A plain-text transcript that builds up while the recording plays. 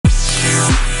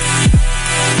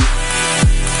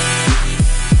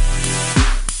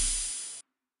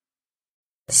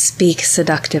Speak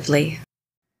seductively.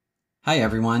 Hi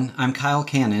everyone, I'm Kyle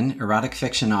Cannon, erotic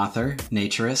fiction author,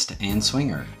 naturist, and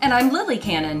swinger. And I'm Lily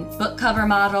Cannon, book cover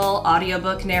model,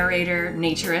 audiobook narrator,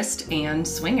 naturist, and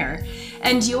swinger.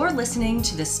 And you're listening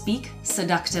to the Speak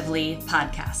Seductively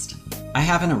podcast. I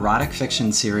have an erotic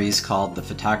fiction series called The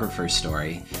Photographer's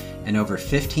Story and over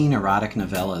 15 erotic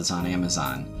novellas on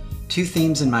Amazon. Two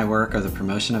themes in my work are the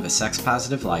promotion of a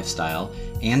sex-positive lifestyle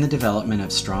and the development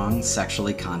of strong,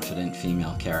 sexually confident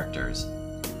female characters.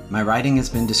 My writing has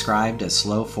been described as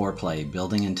slow foreplay,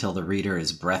 building until the reader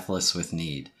is breathless with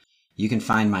need. You can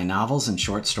find my novels and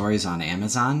short stories on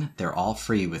Amazon. They're all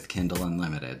free with Kindle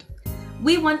Unlimited.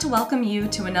 We want to welcome you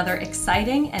to another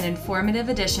exciting and informative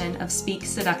edition of Speak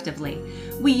Seductively.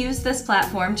 We use this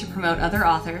platform to promote other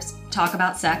authors, talk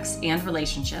about sex and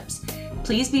relationships.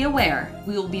 Please be aware,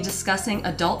 we will be discussing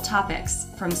adult topics,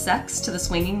 from sex to the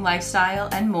swinging lifestyle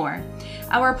and more.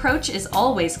 Our approach is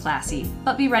always classy,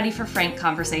 but be ready for frank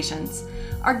conversations.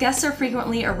 Our guests are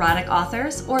frequently erotic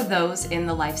authors or those in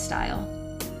the lifestyle.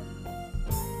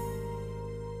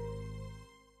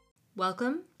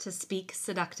 Welcome to Speak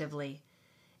Seductively.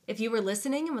 If you were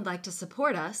listening and would like to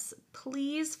support us,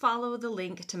 please follow the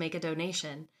link to make a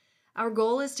donation. Our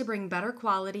goal is to bring better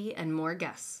quality and more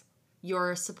guests.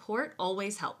 Your support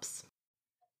always helps.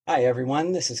 Hi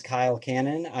everyone, this is Kyle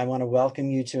Cannon. I want to welcome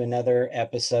you to another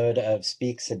episode of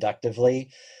Speak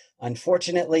Seductively.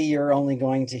 Unfortunately, you're only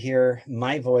going to hear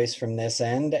my voice from this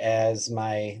end as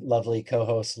my lovely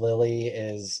co-host Lily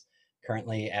is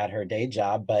currently at her day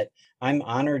job, but I'm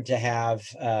honored to have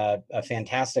a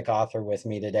fantastic author with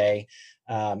me today.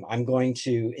 I'm going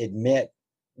to admit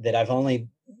that I've only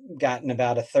gotten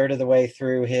about a third of the way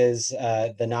through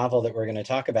the novel that we're going to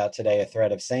talk about today, A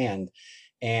Thread of Sand,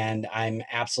 and I'm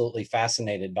absolutely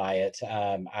fascinated by it.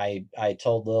 I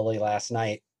told Lily last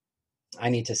night I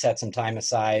need to set some time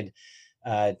aside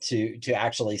to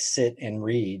actually sit and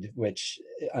read, which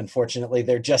unfortunately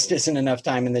there just isn't enough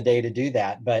time in the day to do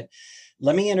that. But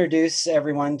let me introduce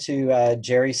everyone to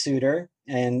Gerry Souter.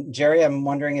 And Gerry, I'm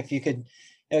wondering if you could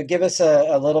give us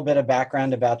a little bit of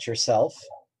background about yourself.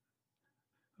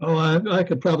 Oh, I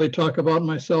could probably talk about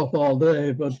myself all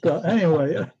day, but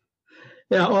anyway,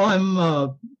 yeah, well,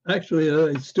 I'm actually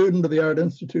a student of the Art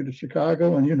Institute of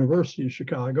Chicago and University of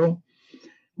Chicago.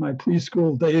 My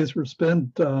preschool days were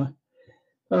spent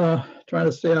trying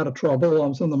to stay out of trouble. I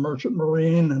was in the Merchant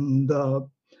Marine and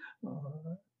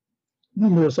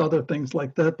numerous other things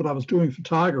like that, but I was doing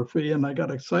photography and I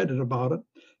got excited about it,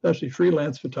 especially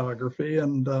freelance photography,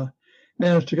 and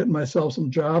managed to get myself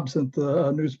some jobs at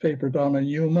the newspaper down in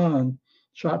Yuma and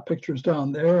shot pictures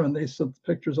down there, and they sent the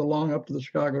pictures along up to the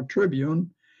Chicago Tribune,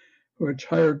 which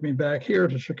hired me back here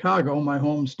to Chicago, my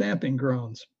home stamping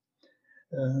grounds.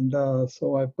 And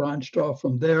so I branched off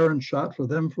from there and shot for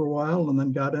them for a while, and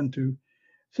then got into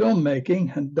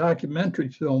filmmaking and documentary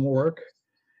film work.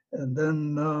 And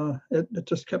then it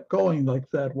just kept going like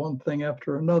that, one thing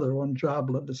after another. One job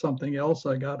led to something else.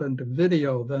 I got into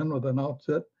video then with an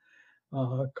outfit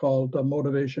called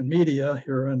Motivation Media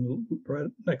here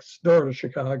right next door to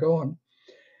Chicago. And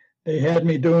they had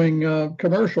me doing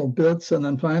commercial bits, and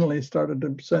then finally started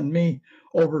to send me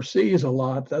overseas a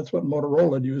lot. That's what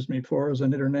Motorola had used me for, as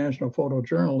an international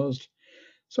photojournalist.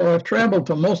 So I've traveled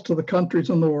to most of the countries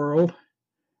in the world,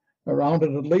 around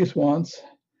it at least once.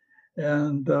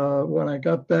 And when I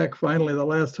got back finally the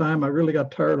last time, I really got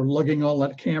tired of lugging all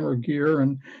that camera gear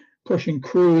and pushing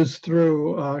crews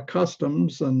through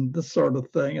customs and this sort of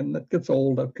thing, and it gets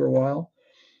old after a while.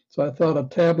 So I thought a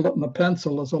tablet and a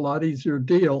pencil is a lot easier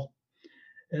deal.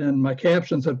 And my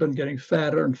captions had been getting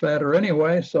fatter and fatter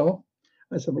anyway, so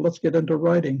I said, well, let's get into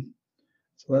writing.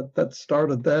 So that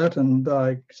started that, and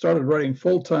I started writing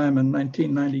full-time in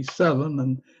 1997,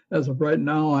 and as of right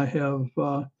now, I have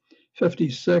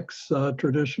 56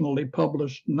 traditionally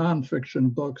published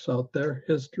nonfiction books out there: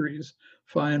 histories,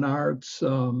 fine arts,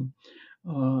 auto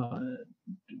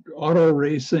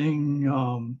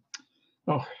racing,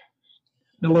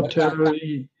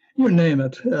 military, you name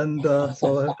it. And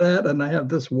so that, and I have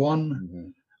this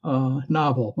one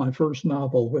novel, my first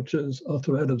novel, which is A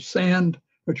Thread of Sand,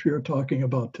 which we are talking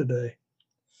about today.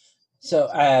 So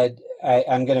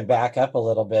I'm going to back up a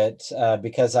little bit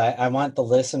because I want the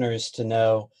listeners to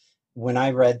know, when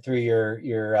I read through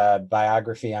your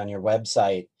biography on your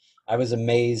website, I was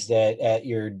amazed at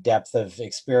your depth of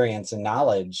experience and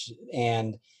knowledge,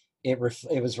 and it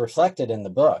was reflected in the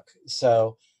book.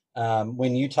 So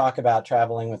when you talk about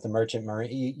traveling with the Merchant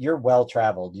Marine, you're well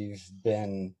traveled. You've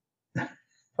been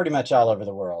pretty much all over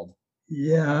the world.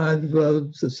 Yeah,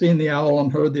 I've seen the owl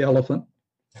and heard the elephant.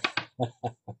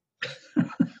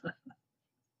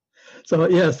 So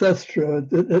yes, that's true.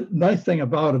 Nice thing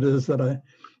about it is that I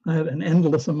had an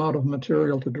endless amount of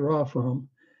material to draw from.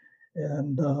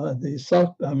 And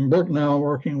I'm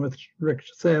working with Rick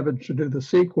Savage to do the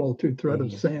sequel to Thread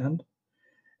of Sand.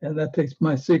 And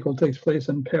my sequel takes place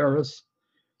in Paris,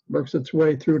 works its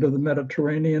way through to the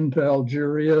Mediterranean, to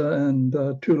Algeria and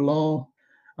Toulon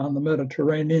on the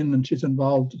Mediterranean, and she's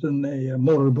involved in a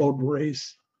motorboat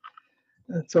race.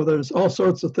 And so there's all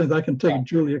sorts of things. I can take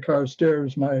Julia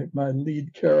Carstairs, my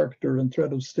lead character in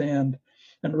Thread of Sand,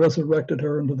 and resurrected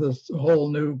her into this whole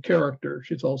new character.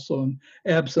 She's also an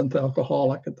absinthe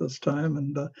alcoholic at this time.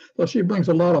 And so she brings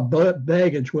a lot of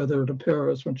baggage with her to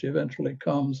Paris when she eventually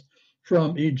comes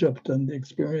from Egypt and the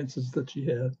experiences that she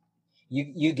had.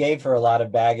 You gave her a lot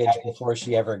of baggage before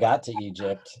she ever got to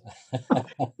Egypt.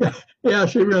 Yeah,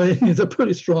 she really is a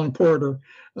pretty strong porter.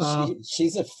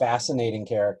 She's a fascinating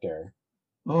character.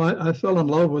 Oh, I fell in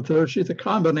love with her. She's a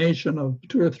combination of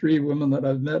 2 or 3 women that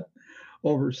I've met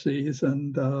overseas,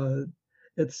 and I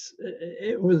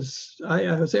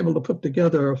was able to put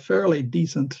together a fairly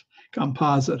decent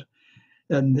composite.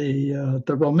 And the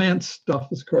romance stuff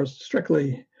is, of course,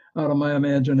 strictly out of my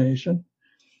imagination.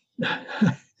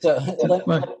 So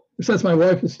since my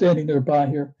wife is standing nearby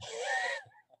here.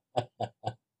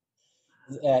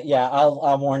 Yeah,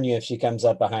 I'll warn you if she comes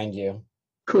up behind you.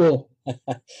 Cool.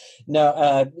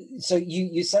 No, so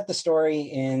you set the story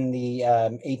in the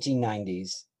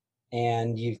 1890s,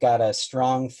 and you've got a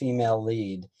strong female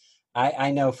lead.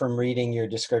 I know from reading your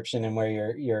description and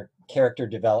where your character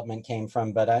development came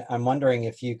from, but I'm wondering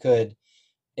if you could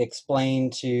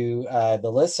explain to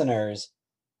the listeners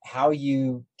how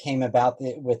you came about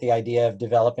with the idea of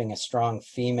developing a strong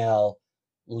female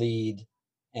lead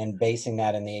and basing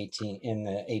that in the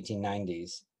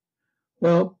 1890s.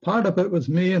 Well, part of it was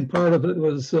me, and part of it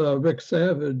was Rick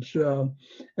Savage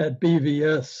at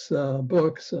BVS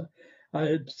Books. I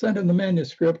had sent him the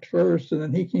manuscript first, and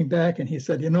then he came back and he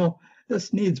said,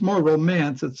 this needs more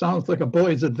romance. It sounds like a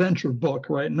boy's adventure book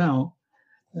right now.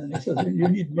 And he says, you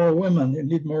need more women. You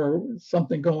need more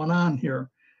something going on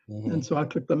here. Mm-hmm. And so I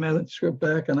took the manuscript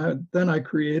back, and then I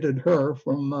created her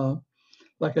from,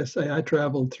 like I say, I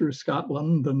traveled through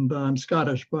Scotland, and I'm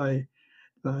Scottish by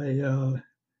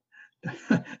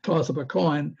toss of a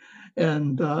coin.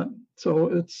 And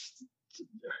so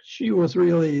she was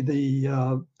really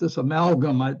this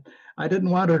amalgam. I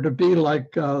didn't want her to be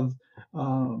like the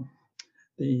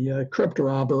crypt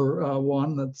robber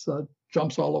one that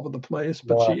jumps all over the place,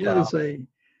 but she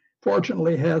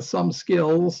fortunately has some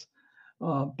skills,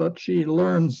 but she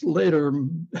learns later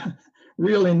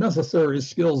really necessary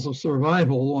skills of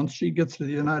survival once she gets to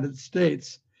the United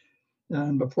States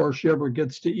and before she ever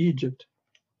gets to Egypt.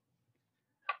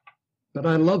 But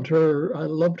I loved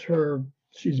her.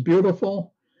 She's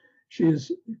beautiful. She's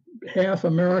half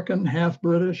American, half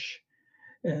British,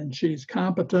 and she's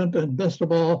competent. And best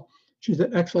of all, she's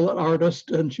an excellent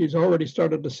artist. And she's already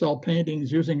started to sell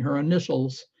paintings using her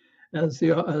initials as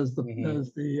the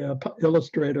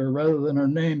illustrator rather than her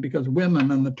name, because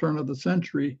women in the turn of the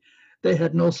century, they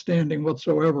had no standing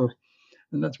whatsoever.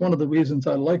 And that's one of the reasons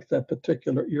I like that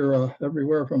particular era,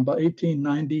 everywhere from about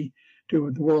 1890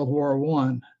 to World War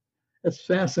I. It's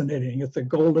fascinating. It's a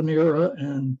golden era,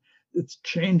 and its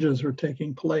changes are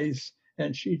taking place,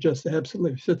 and she just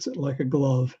absolutely fits it like a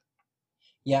glove.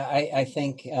 Yeah, I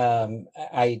think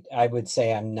I would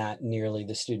say I'm not nearly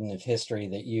the student of history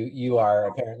that you are,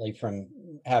 apparently, from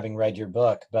having read your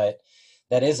book, but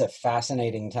that is a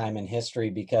fascinating time in history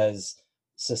because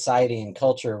society and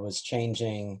culture was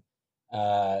changing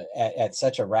at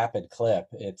such a rapid clip.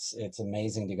 It's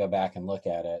amazing to go back and look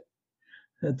at it.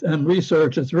 And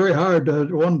research, it's very hard.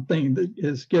 One thing that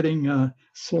is getting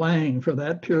slang for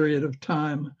that period of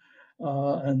time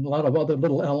and a lot of other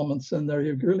little elements in there.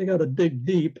 You've really got to dig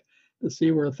deep to see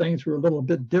where things were a little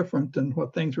bit different and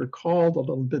what things were called a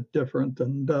little bit different.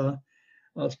 And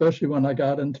especially when I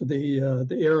got into the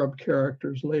Arab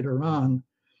characters later on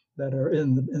that are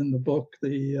in the book,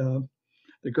 the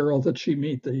girl that she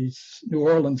meets, the New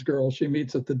Orleans girl she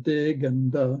meets at the dig,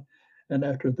 and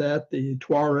after that, the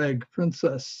Tuareg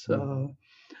princess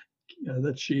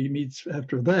that she meets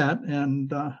after that,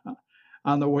 and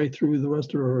on the way through the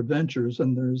rest of her adventures.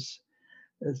 And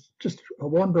it's just a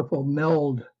wonderful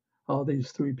meld how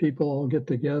these 3 people all get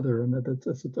together. And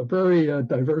it's a very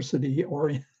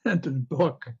diversity-oriented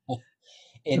book.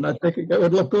 And I think it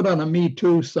would look good on a Me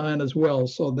Too sign as well.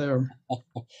 So there.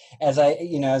 As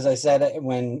I said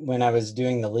when I was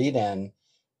doing the lead-in,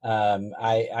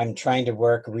 I'm trying to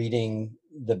work reading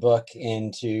the book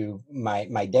into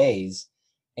my days,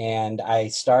 And I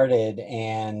started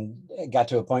and got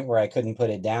to a point where I couldn't put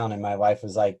it down. And my wife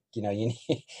was like, you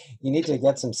need to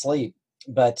get some sleep.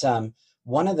 But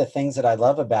one of the things that I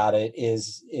love about it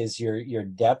is your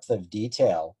depth of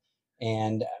detail.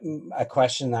 And a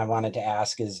question I wanted to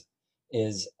ask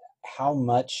is how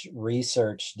much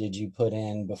research did you put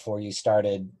in before you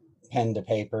started pen to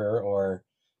paper or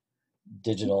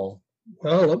digital?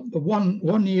 Well, the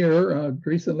one year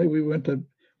recently we went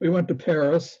to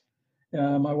Paris,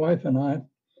 my wife and I,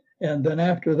 and then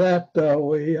after that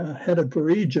we headed for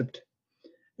Egypt.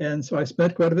 And so I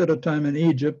spent quite a bit of time in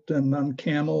Egypt and on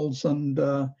camels and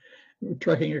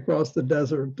trekking across the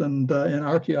desert and in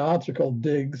archaeological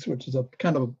digs, which is a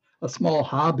kind of a small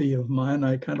hobby of mine.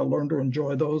 I kind of learned to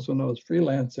enjoy those when I was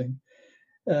freelancing,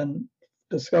 and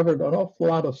discovered an awful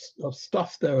lot of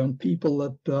stuff there and people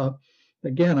that,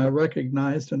 again, I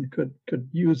recognized and could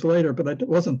use later. But I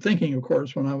wasn't thinking, of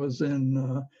course, when I was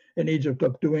in Egypt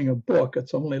of doing a book.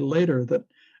 It's only later that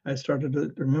I started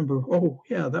to remember, oh,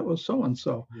 yeah, that was so and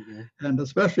so. And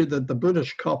especially the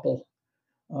British couple,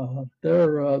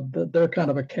 they're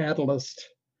kind of a catalyst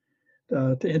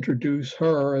to introduce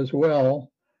her as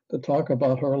well, to talk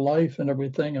about her life and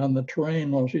everything on the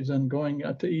train while she's going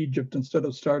to Egypt, instead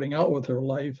of starting out with her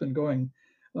life and going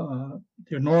the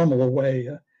normal way,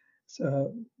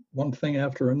 one thing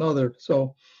after another.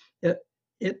 So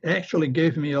it actually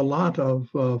gave me a lot of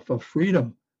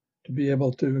freedom to be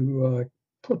able to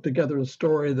put together a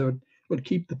story that would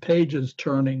keep the pages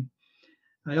turning.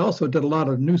 I also did a lot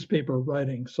of newspaper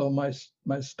writing, so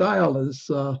my style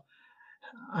is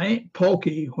I ain't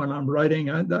pokey when I'm writing.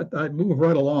 I move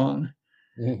right along.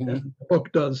 Mm-hmm. And the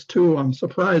book does too. I'm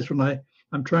surprised when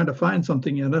I'm trying to find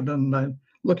something in it and I'm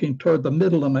looking toward the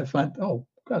middle and I find, oh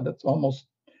God, that's almost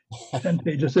 10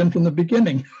 pages in from the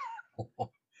beginning.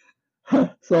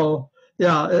 So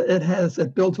yeah,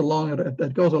 it builds along,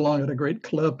 it goes along at a great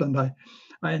clip, and I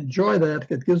enjoy that.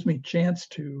 It gives me a chance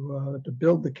to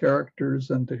build the characters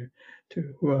and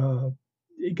to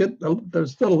get,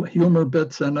 there's little humor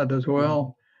bits in it as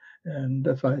well. And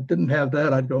if I didn't have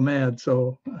that, I'd go mad.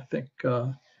 So I think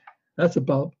that's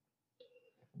about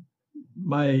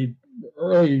my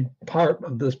early part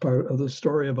of the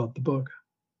story about the book.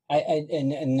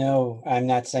 And no, I'm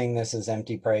not saying this is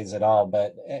empty praise at all,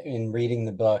 but in reading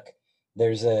the book,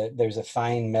 there's a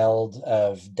fine meld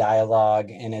of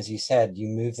dialogue, and as you said, you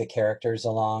move the characters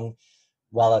along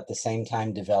while at the same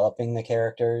time developing the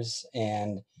characters.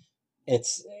 And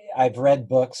I've read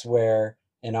books where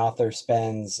an author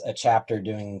spends a chapter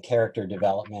doing character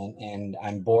development, and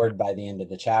I'm bored by the end of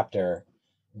the chapter,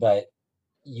 but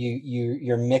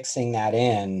you're mixing that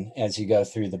in as you go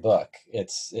through the book.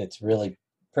 It's really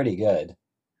pretty good.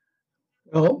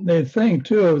 Well, the thing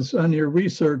too is, on your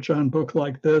research on a book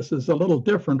like this is a little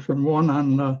different from one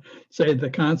on, say,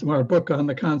 or a book on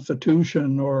the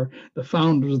Constitution or the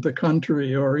founders of the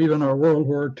country, or even our World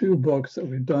War II books that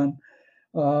we've done,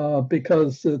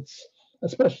 because it's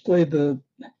especially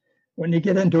when you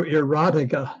get into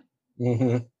erotica.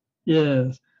 Mm-hmm.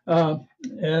 Yes.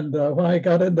 And when I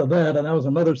got into that, and that was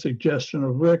another suggestion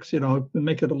of Rick's,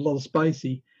 make it a little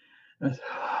spicy. I said,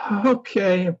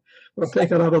 okay, we'll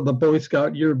take it out of the Boy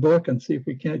Scout yearbook and see if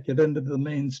we can't get into the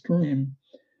mainstream.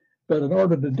 But in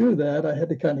order to do that, I had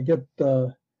to kind of get,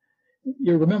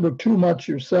 you remember too much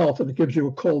yourself and it gives you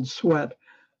a cold sweat.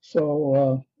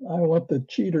 So I went the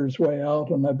cheater's way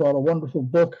out, and I bought a wonderful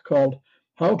book called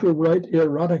How to Write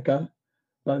Erotica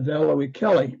by Valerie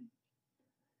Kelly.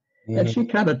 Mm-hmm. And she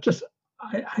kind of just,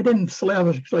 I didn't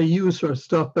slavishly use her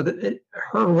stuff, but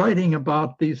her writing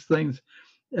about these things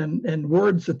and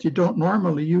words that you don't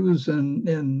normally use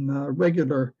in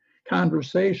regular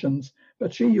conversations,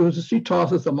 but she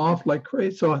tosses them off like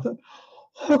crazy. So I thought,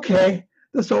 okay,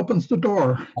 this opens the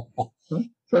door.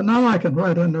 So now I can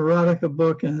write an erotica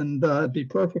book and be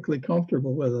perfectly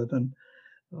comfortable with it. And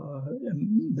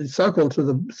the sequel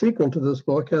to this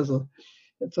book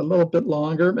it's a little bit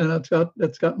longer, and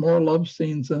it's got more love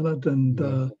scenes in it, and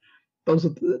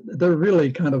they're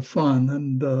really kind of fun.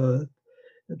 And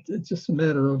it's just a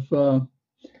matter of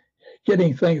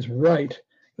getting things right.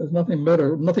 There's nothing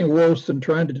worse than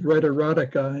trying to write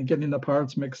erotica and getting the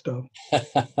parts mixed up.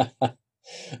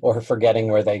 Or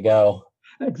forgetting where they go.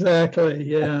 Exactly,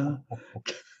 yeah.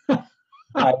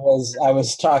 I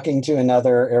was talking to an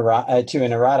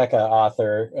erotica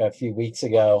author a few weeks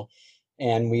ago,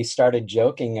 and we started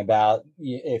joking about,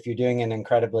 if you're doing an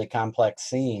incredibly complex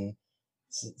scene,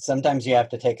 sometimes you have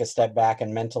to take a step back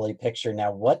and mentally picture,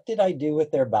 now, what did I do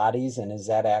with their bodies, and is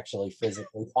that actually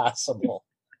physically possible?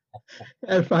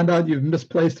 And find out you've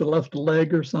misplaced a left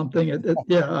leg or something.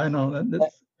 Yeah, I know.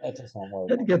 That just won't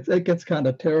work. It gets kind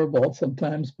of terrible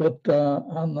sometimes. But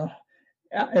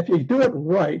if you do it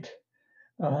right,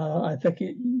 I think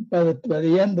by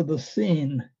the end of the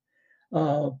scene,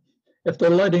 if they're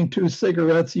lighting 2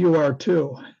 cigarettes, you are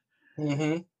too.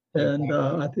 Mm-hmm. And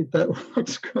Exactly. I think that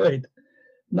works great.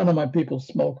 None of my people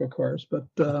smoke, of course, but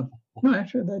no,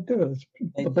 actually they do.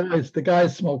 The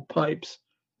guys smoke pipes.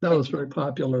 That was very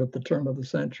popular at the turn of the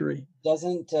century.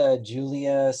 Doesn't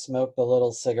Julia smoke the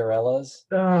little cigarillos?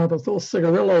 Those little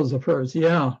cigarillos of hers,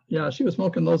 yeah, she was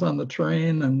smoking those on the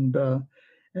train, and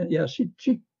yeah,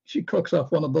 she cooks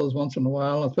off one of those once in a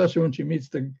while, especially when she meets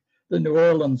the New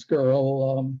Orleans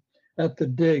girl at the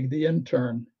dig, the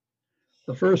intern,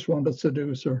 the first one to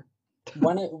seduce her.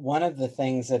 One of the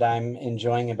things that I'm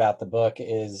enjoying about the book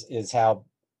is how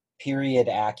period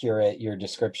accurate your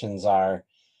descriptions are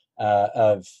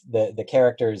of the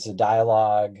characters, the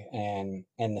dialogue, and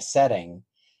the setting.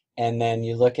 And then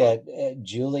you look at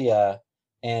Julia,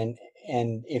 and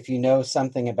if you know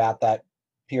something about that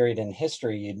period in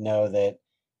history, you'd know that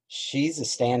she's a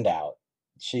standout.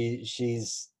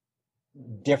 She's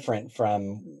different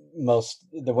from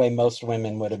the way most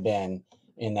women would have been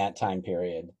in that time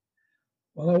period.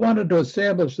 Well, I wanted to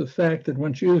establish the fact that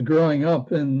when she was growing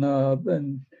up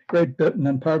in Great Britain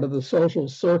and part of the social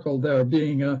circle there,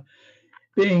 being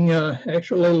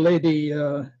actually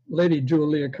Lady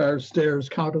Julia Carstairs,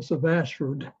 Countess of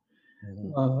Ashford,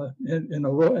 in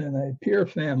a peer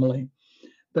family,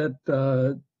 that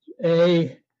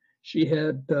she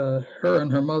had her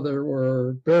and her mother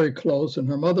were very close, and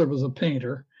her mother was a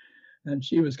painter, and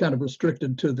she was kind of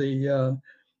restricted to the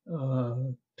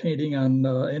painting on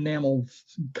enamel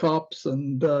cups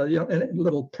and and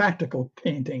little practical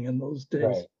painting in those days.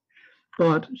 Right.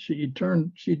 But she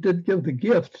did give the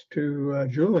gift to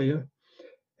Julia.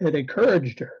 It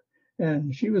encouraged her,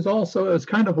 and she was also, it was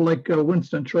kind of like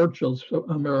Winston Churchill's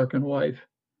American wife.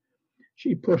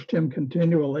 She pushed him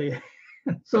continually.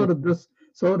 So did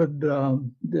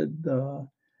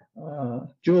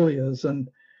Julia's, and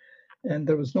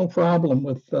there was no problem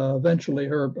with eventually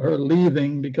her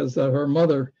leaving, because her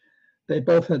mother, they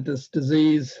both had this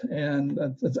disease, and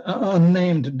it's an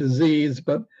unnamed disease,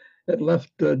 but it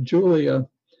left Julia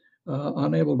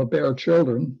unable to bear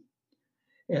children,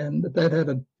 and that had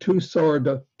a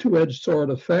two-edged sword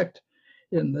effect,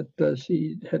 in that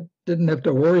she didn't have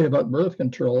to worry about birth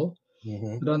control,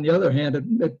 but on the other hand,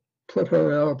 it put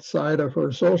her outside of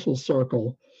her social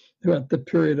circle at the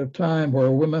period of time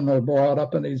where women are brought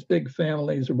up in these big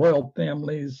families, royal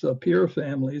families, peer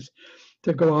families,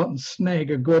 to go out and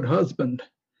snag a good husband.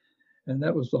 And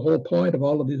that was the whole point of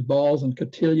all of these balls and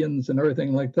cotillions and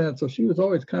everything like that. So she was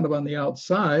always kind of on the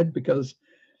outside, because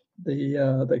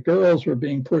the girls were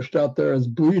being pushed out there as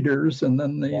breeders, and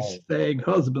then these stag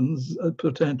husbands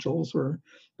potentials were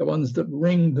the ones that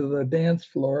ring to the dance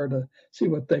floor to see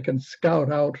what they can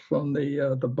scout out from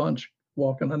the bunch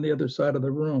walking on the other side of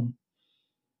the room.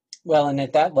 Well, and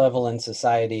at that level in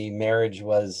society, marriage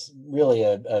was really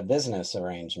a business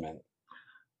arrangement.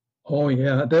 Oh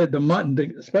yeah,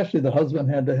 especially the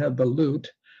husband had to have the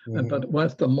loot. But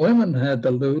once the women had the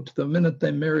loot, the minute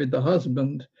they married the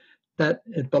husband, that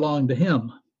it belonged to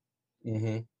him.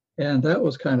 And that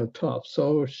was kind of tough.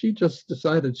 So she just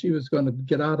decided she was going to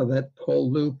get out of that whole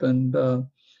loop. And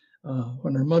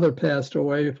when her mother passed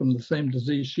away from the same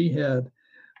disease she had,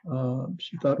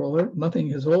 she thought, well,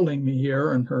 nothing is holding me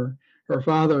here. And her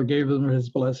father gave her his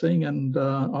blessing, and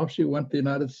off she went to the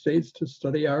United States to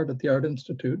study art at the Art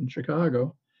Institute in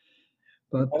Chicago.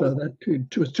 But that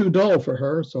was too dull for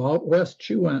her, so out west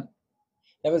she went.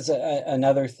 That was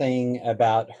another thing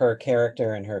about her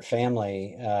character and her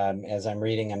family. As I'm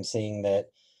reading, I'm seeing that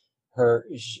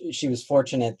she was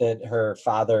fortunate that her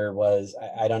father was,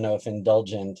 I don't know if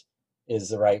indulgent is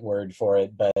the right word for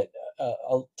it, but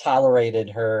tolerated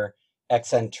her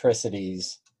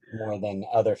eccentricities more than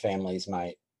other families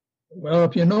might. Well,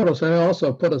 if you notice, I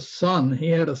also put a son. He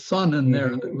had a son in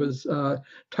there that was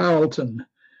Tarleton,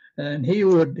 and he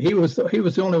was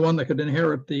the only one that could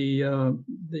inherit the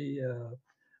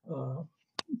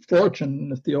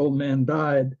fortune if the old man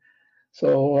died.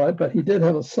 So, but he did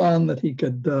have a son that he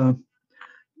could,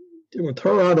 with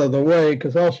her out of the way,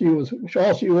 because all she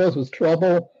was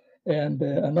trouble and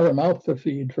another mouth to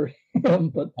feed for him.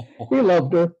 But he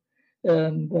loved her,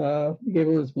 and gave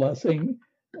her his blessing,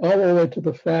 all the way to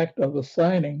the fact of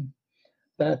assigning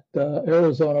that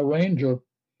Arizona Ranger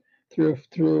through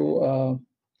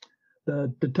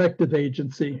the detective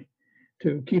agency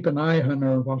to keep an eye on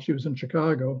her while she was in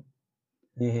Chicago.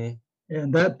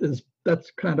 And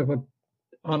that's kind of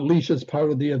unleashes part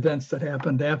of the events that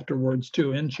happened afterwards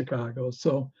too in Chicago.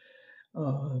 So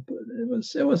But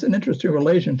it was an interesting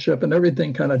relationship, and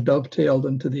everything kind of dovetailed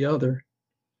into the other.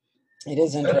 It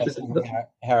is interesting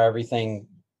how everything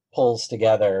pulls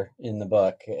together in the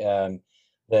book. The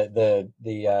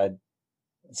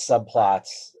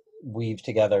subplots weave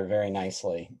together very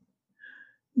nicely.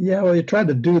 Yeah, well, you try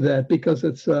to do that because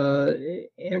it's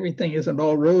everything isn't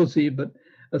all rosy, but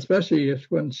especially if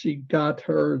when she got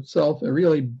herself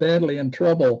really badly in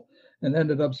trouble and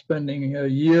ended up spending a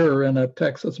year in a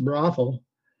Texas brothel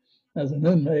as an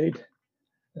inmate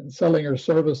and selling her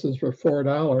services for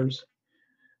 $4.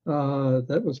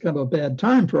 That was kind of a bad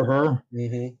time for her.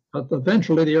 Mm-hmm. But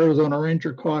eventually, the Arizona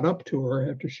Ranger caught up to her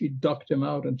after she ducked him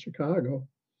out in Chicago.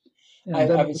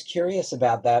 And I was curious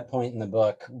about that point in the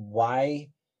book. Why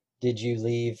did you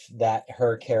leave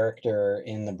her character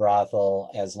in the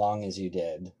brothel as long as you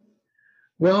did?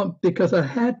 Well, because I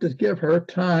had to give her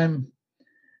time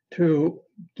to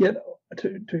get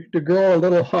to grow a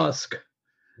little husk,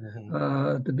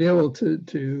 Mm-hmm. to be able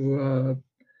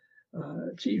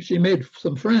she made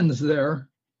some friends there.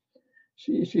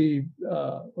 She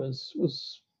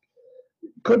was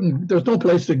couldn't there's no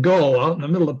place to go out in the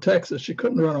middle of Texas. She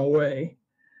couldn't run away,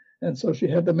 and so she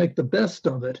had to make the best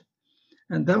of it.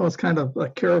 And that was kind of a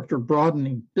character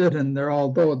broadening bit in there,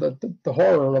 although the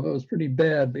horror of it was pretty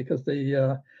bad because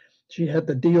she had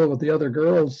to deal with the other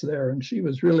girls there, and she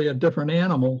was really a different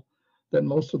animal than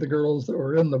most of the girls that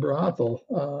were in the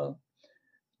brothel.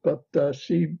 But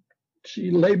she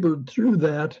labored through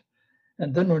that,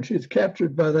 and then when she was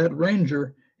captured by that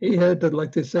ranger, he had to,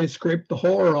 like they say, scrape the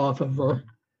horror off of her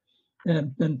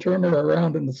and turn her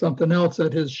around into something else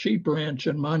at his sheep ranch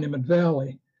in Monument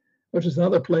Valley, which is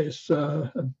another place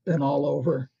I've been all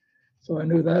over. So I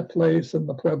knew that place and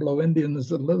the Pueblo Indians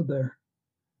that lived there.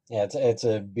 Yeah, it's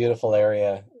a beautiful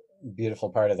area, beautiful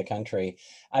part of the country.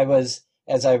 I was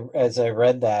as I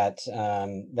read that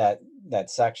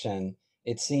section,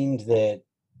 it seemed that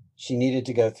she needed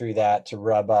to go through that to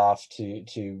rub off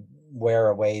to wear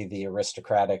away the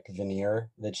aristocratic veneer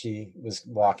that she was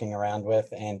walking around with,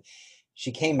 and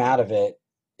she came out of it.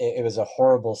 It was a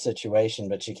horrible situation,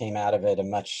 but she came out of it a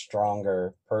much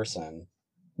stronger person.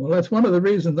 Well, that's one of the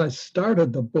reasons I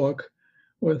started the book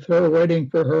with her waiting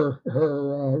for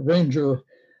her ranger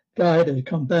guy to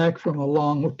come back from a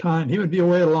long time. He would be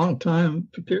away a long time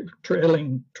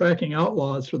tracking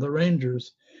outlaws for the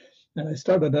Rangers. And I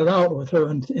started it out with her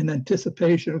in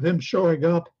anticipation of him showing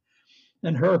up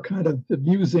and her kind of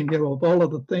abusing him of all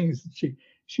of the things that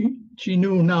she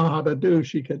knew now how to do.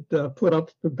 She could put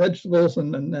up vegetables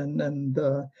and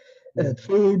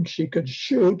food. She could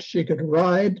shoot. She could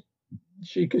ride.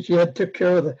 She took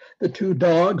care of the two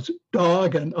dogs,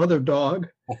 dog and other dog.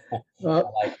 I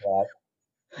like that.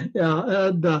 Yeah,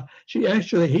 and she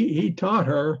actually he taught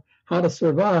her how to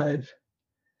survive,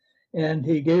 and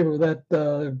he gave her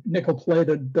that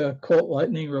nickel-plated Colt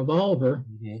Lightning revolver,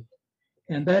 Mm-hmm.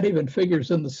 and that even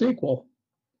figures in the sequel.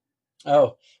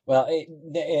 Oh, well,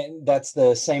 that's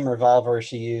the same revolver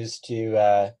she used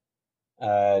to.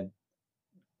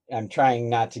 I'm trying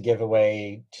not to give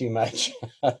away too much.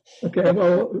 Okay,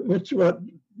 well,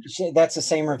 That's the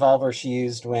same revolver she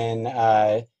used when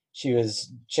she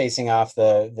was chasing off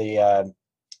the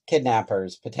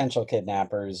kidnappers, potential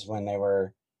kidnappers, when they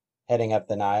were heading up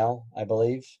the Nile, I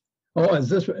believe. Oh, is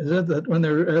that when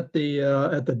they're at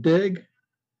the dig?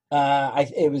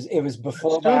 It was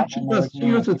before that when they were She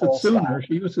doing a uses it full sooner. stop.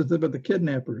 She uses it with the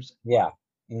kidnappers, Yeah.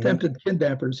 Mm-hmm. attempted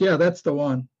kidnappers. Yeah, that's the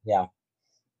one. Yeah.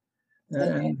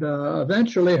 And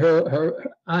eventually,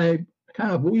 I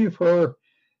kind of weave her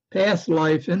past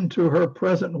life into her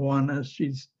present one as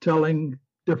she's telling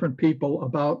different people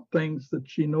about things that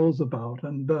she knows about,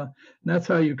 and that's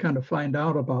how you kind of find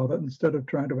out about it instead of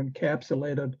trying to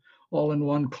encapsulate it all in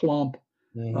one clump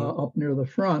up near the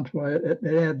front. Why it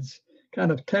adds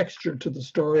kind of texture to the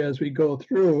story as we go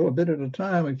through a bit at a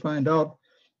time. We find out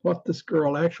what this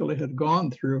girl actually had gone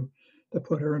through to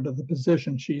put her into the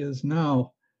position she is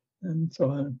now, and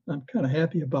so I'm kind of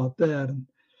happy about that. And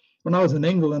when I was in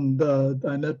England,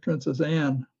 I met Princess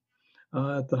Anne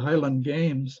at the Highland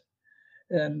Games,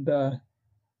 and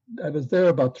I was there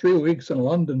about 3 weeks in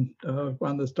London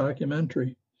on this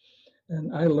documentary,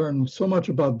 and I learned so much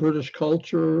about British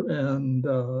culture and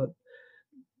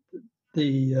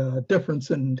the difference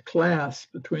in class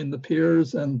between the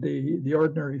peers and the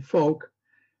ordinary folk,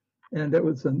 and it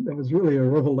was really a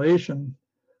revelation.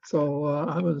 So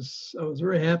I was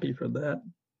very happy for that.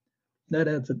 That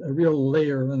adds a real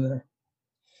layer in there.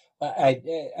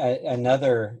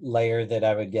 Another layer that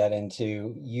I would get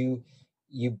into, you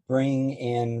bring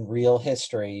in real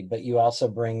history, but you also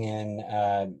bring in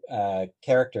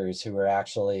characters who are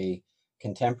actually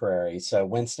contemporary. So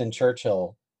Winston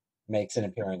Churchill makes an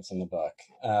appearance in the book.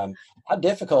 How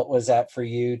difficult was that for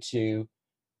you to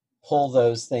pull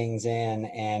those things in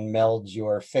and meld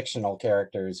your fictional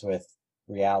characters with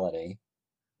reality?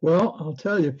 Well, I'll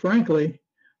tell you frankly,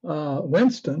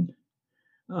 Winston,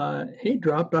 he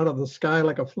dropped out of the sky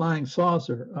like a flying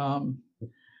saucer.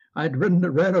 I'd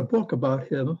read a book about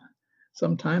him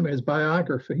sometime, his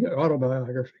biography,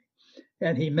 autobiography,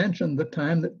 and he mentioned the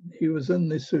time that he was in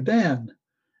the Sudan.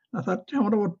 I thought, I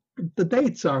wonder what the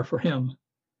dates are for him.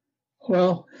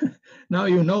 Well, now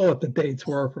you know what the dates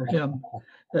were for him.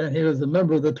 And he was a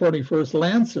member of the 21st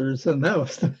Lancers, and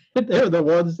they're the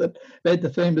ones that made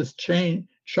the famous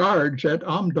charge at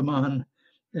Omdurman,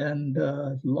 and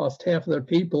lost half of their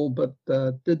people, but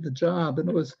did the job. And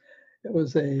it was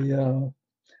a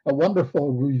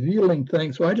wonderful, revealing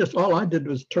thing. So all I did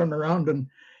was turn around and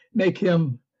make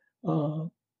him a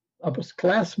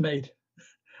classmate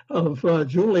of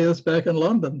Julius back in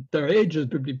London. Their ages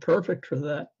would be perfect for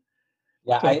that.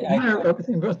 Yeah, so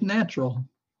everything was natural.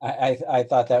 I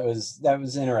thought that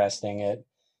was interesting. It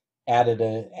added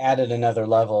another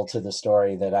level to the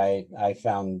story that I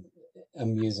found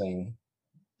amusing.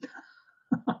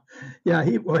 Yeah,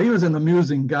 he was an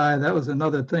amusing guy. That was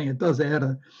another thing. It does add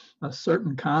a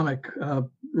certain comic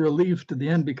relief to the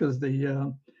end, because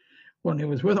when he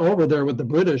was over there with the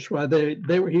British,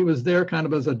 he was there kind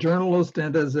of as a journalist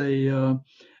and as a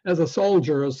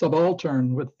soldier, a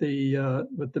subaltern with the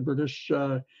British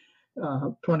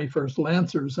 21st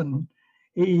Lancers, and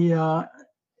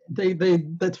that's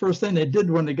the first thing they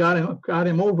did when they got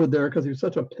him over there, because he was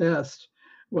such a pest,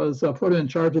 was put him in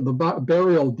charge of the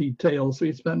burial details. So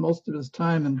he spent most of his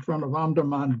time in front of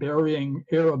Omdurman burying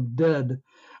Arab dead.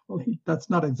 Well, that's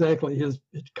not exactly his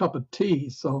cup of tea.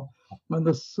 So when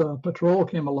this patrol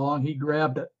came along, he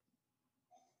grabbed it.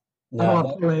 No, I don't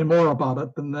want to tell any more about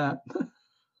it than that.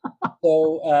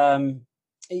 So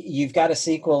you've got a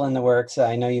sequel in the works.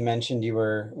 I know you mentioned you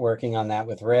were working on that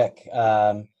with Rick.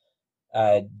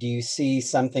 Do you see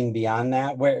something beyond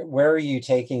that? Where are you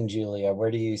taking Julia?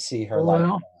 Where do you see her life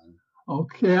going?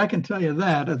 Okay, I can tell you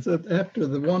that. It's after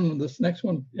this next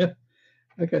one.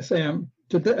 Like I say,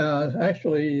 today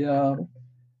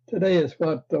is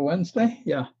what, Wednesday?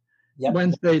 Yeah. Yep.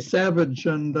 Wednesday, Savage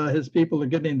and his people are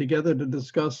getting together to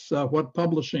discuss what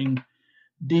publishing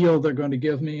deal they're going to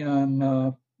give me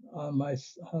on my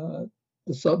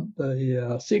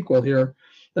the sequel here.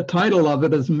 The title of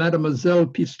it is Mademoiselle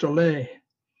Pistolet.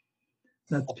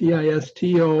 That's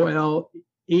Pistole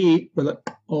with it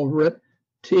over it,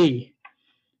 T,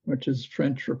 which is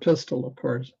French for pistol, of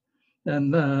course.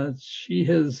 And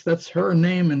that's her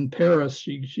name in Paris.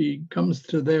 She comes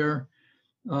to there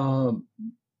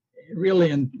really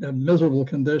in a miserable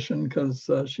condition, because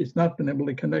she's not been able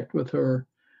to connect with her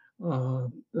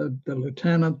the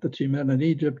lieutenant that she met in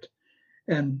Egypt.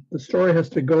 And the story has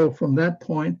to go from that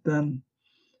point then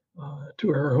to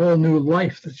her whole new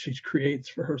life that she creates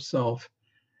for herself.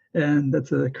 And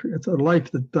it's a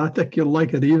life that I think you'll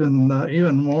like it even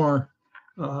more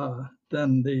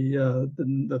than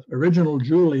the original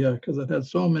Julia, because it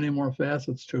has so many more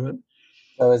facets to it.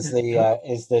 So is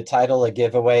the title a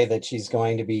giveaway that she's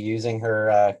going to be using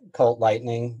her Colt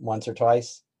Lightning once or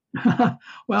twice?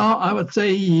 Well, I would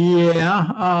say,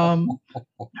 yeah.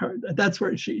 That's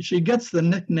where she gets the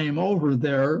nickname over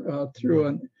there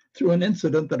through an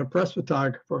incident that a press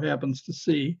photographer happens to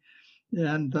see,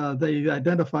 and they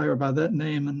identify her by that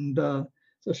name, and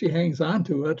so she hangs on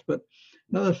to it. But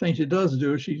another thing she does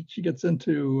do, she gets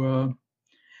into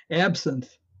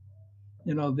absinthe,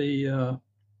 the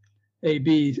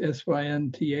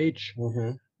ABSYNTH,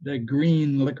 the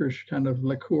green licorice kind of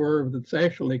liqueur that's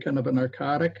actually kind of a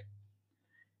narcotic.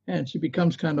 And she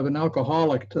becomes kind of an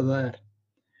alcoholic to that,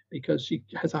 because she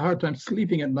has a hard time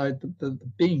sleeping at night. The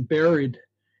being buried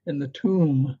in the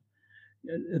tomb,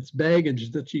 it's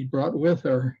baggage that she brought with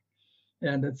her,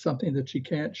 and it's something that she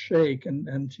can't shake.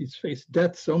 And she's faced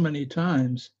death so many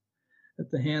times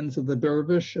at the hands of the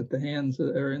dervish, at the hands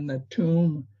that are in that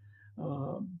tomb,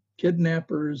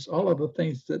 kidnappers, all of the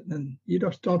things and you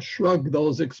just don't shrug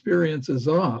those experiences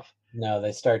off. No,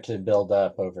 they start to build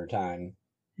up over time.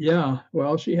 Yeah,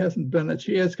 well, she has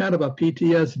kind of a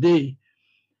PTSD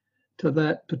to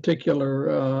that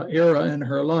particular era in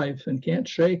her life and can't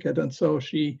shake it. And so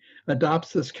she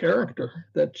adopts this character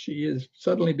that she has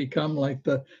suddenly become like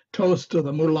the toast of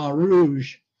the Moulin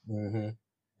Rouge. Mm-hmm.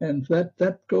 And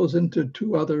that goes into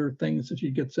two other things that she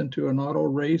gets into, an auto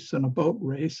race and a boat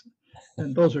race.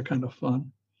 And those are kind of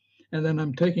fun. And then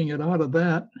I'm taking it out of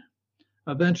that.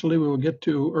 Eventually we will get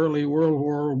to early World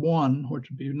War I, which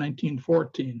would be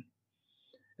 1914.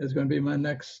 is going to be my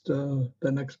next the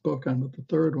next book on the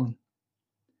third one,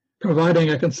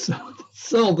 providing I can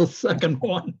sell the second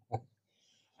one.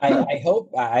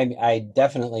 I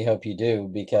definitely hope you do,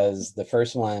 because the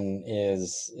first one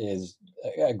is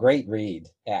a great read,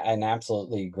 an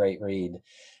absolutely great read.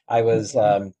 I was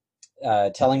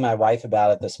telling my wife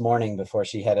about it this morning before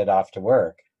she headed off to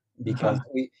work, because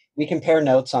we compare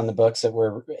notes on the books that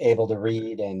we're able to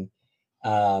read, and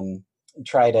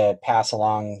try to pass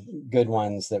along good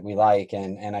ones that we like.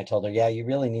 And I told her, yeah, you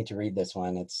really need to read this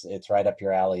one. It's right up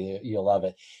your alley. You'll love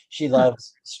it. She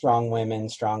loves strong women,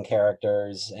 strong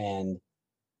characters, and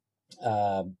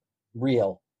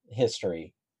real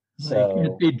history. I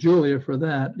can't beat Julia for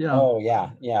that. Yeah. Oh, yeah,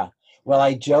 yeah. Well,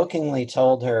 I jokingly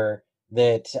told her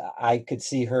that I could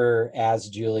see her as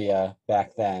Julia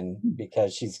back then,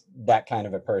 because she's that kind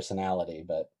of a personality.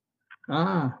 But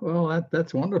well,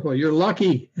 that's wonderful. You're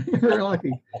lucky. You're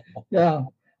lucky. Yeah,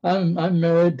 I'm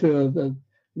married to the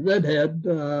redhead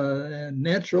and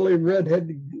naturally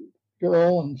redheaded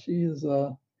girl, and she's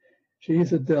a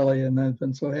dilly, and I've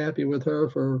been so happy with her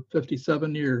for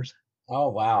 57 years. Oh,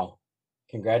 wow.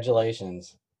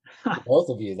 Congratulations to both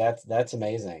of you. That's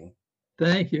amazing.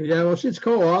 Thank you. Yeah, well, she's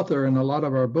co-author in a lot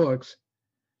of our books,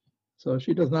 so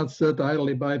she does not sit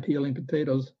idly by peeling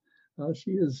potatoes.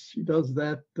 She does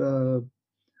that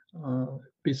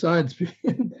besides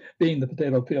being the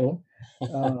potato peeler.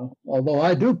 Although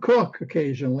I do cook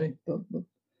occasionally,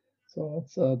 so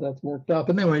that's worked out.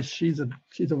 But anyway, she's a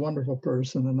wonderful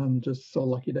person, and I'm just so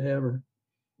lucky to have her.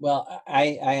 Well,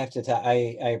 I have to tell,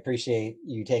 I appreciate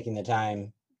you taking the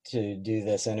time to do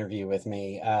this interview with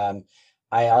me.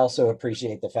 I also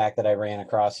appreciate the fact that I ran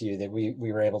across you, that we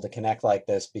were able to connect like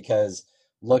this, because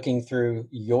looking through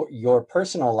your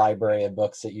personal library of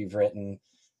books that you've written,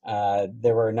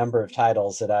 there were a number of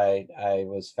titles that I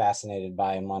was fascinated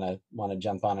by and want to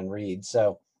jump on and read.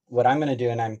 So what I'm going to do,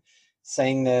 and I'm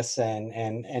saying this, and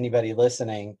anybody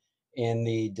listening, in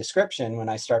the description, when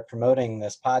I start promoting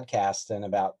this podcast in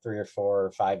about 3 or 4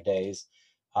 or 5 days,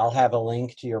 I'll have a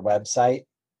link to your website.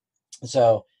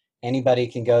 So anybody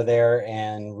can go there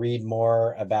and read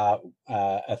more about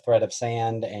A Thread of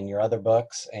Sand and your other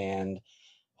books, and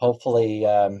hopefully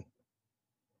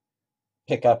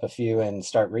pick up a few and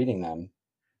start reading them.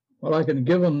 Well, I can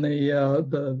give them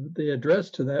the address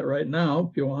to that right now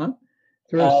if you want.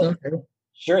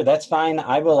 Sure, that's fine.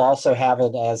 I will also have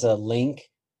it as a link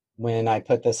when I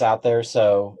put this out there,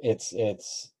 so it's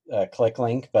a click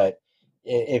link. But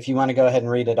if you want to go ahead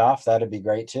and read it off, that'd be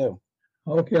great too.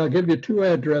 Okay, I'll give you 2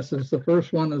 addresses. The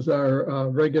first one is our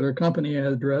regular company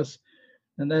address,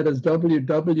 and that is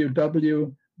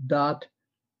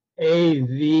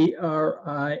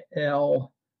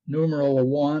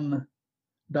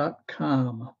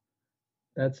www.avril1.com.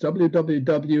 That's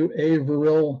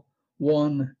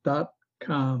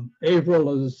www.avril1.com.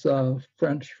 Avril is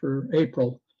French for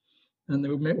April. And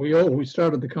we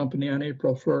started the company on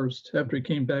April 1st after we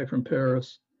came back from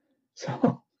Paris.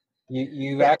 So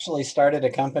you actually started a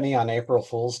company on April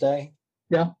Fool's Day?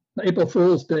 Yeah, April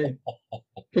Fool's Day.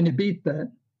 Can you beat that?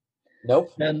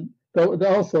 Nope. And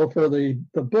also for the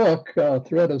book,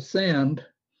 Thread of Sand,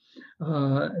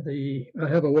 I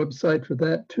have a website for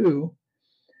that too,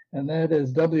 and that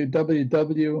is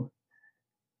www.alan,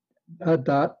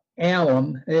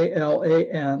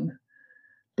 ALAN,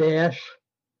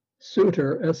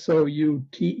 Souter,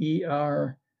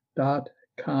 SOUTER.com.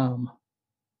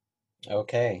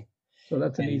 Okay. So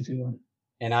that's an easy one.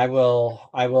 And I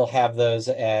will have those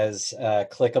as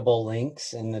clickable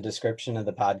links in the description of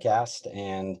the podcast.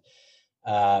 And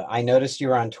I noticed you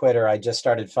were on Twitter. I just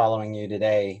started following you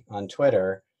today on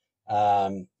Twitter.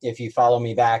 If you follow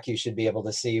me back, you should be able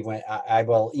to see when I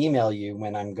will email you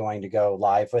when I'm going to go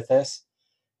live with this.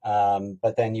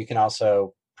 But then you can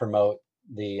also promote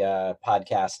the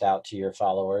podcast out to your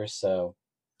followers. So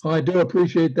I do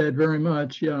appreciate that very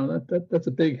much. Yeah, that's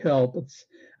a big help.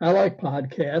 I like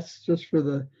podcasts just for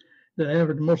the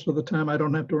average. Most of the time, I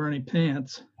don't have to wear any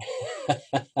pants.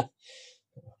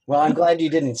 Well, I'm glad you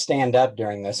didn't stand up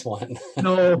during this one.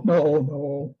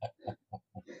 No.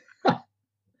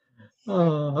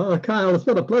 Kyle, it's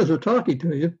been a pleasure talking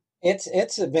to you.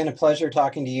 It's been a pleasure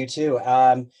talking to you too.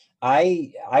 I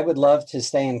would love to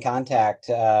stay in contact.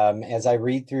 As I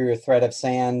read through A Thread of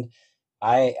Sand,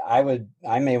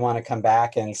 I may want to come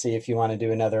back and see if you want to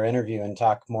do another interview and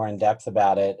talk more in depth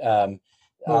about it. A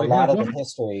lot of the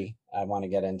history I want to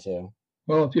get into.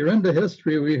 Well, if you're into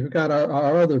history, we've got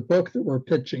our other book that we're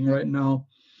pitching right now.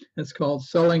 It's called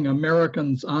Selling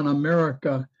Americans on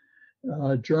America,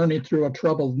 Journey Through a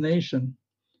Troubled Nation.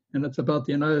 and it's about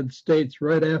the United States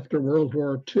right after World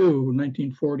War II,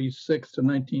 1946 to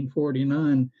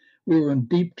 1949. We were in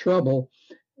deep trouble,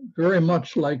 very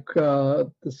much like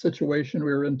the situation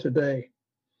we are in today.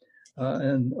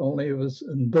 And only it was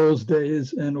in those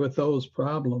days and with those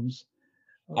problems.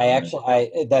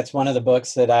 That's one of the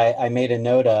books that I made a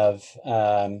note of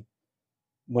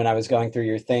when I was going through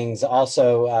your things.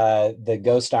 Also, The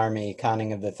Ghost Army,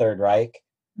 Conning of the Third Reich.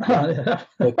 Yeah.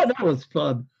 That was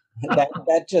fun.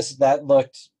 that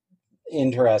looked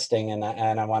interesting, and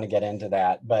I want to get into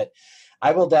that. But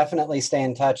I will definitely stay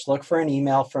in touch. Look for an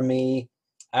email from me,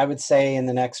 I would say in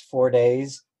the next 4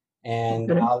 days,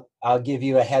 and Okay. I'll give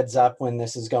you a heads up when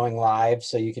this is going live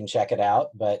so you can check it out.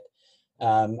 But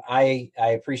I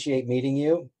appreciate meeting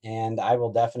you, and I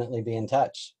will definitely be in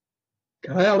touch.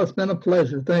 Kyle, it's been a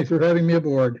pleasure. Thanks for having me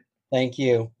aboard. Thank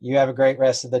you. You have a great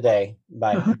rest of the day.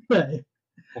 Bye. Okay.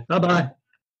 Bye-bye.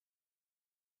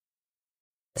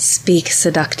 Speak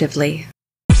seductively.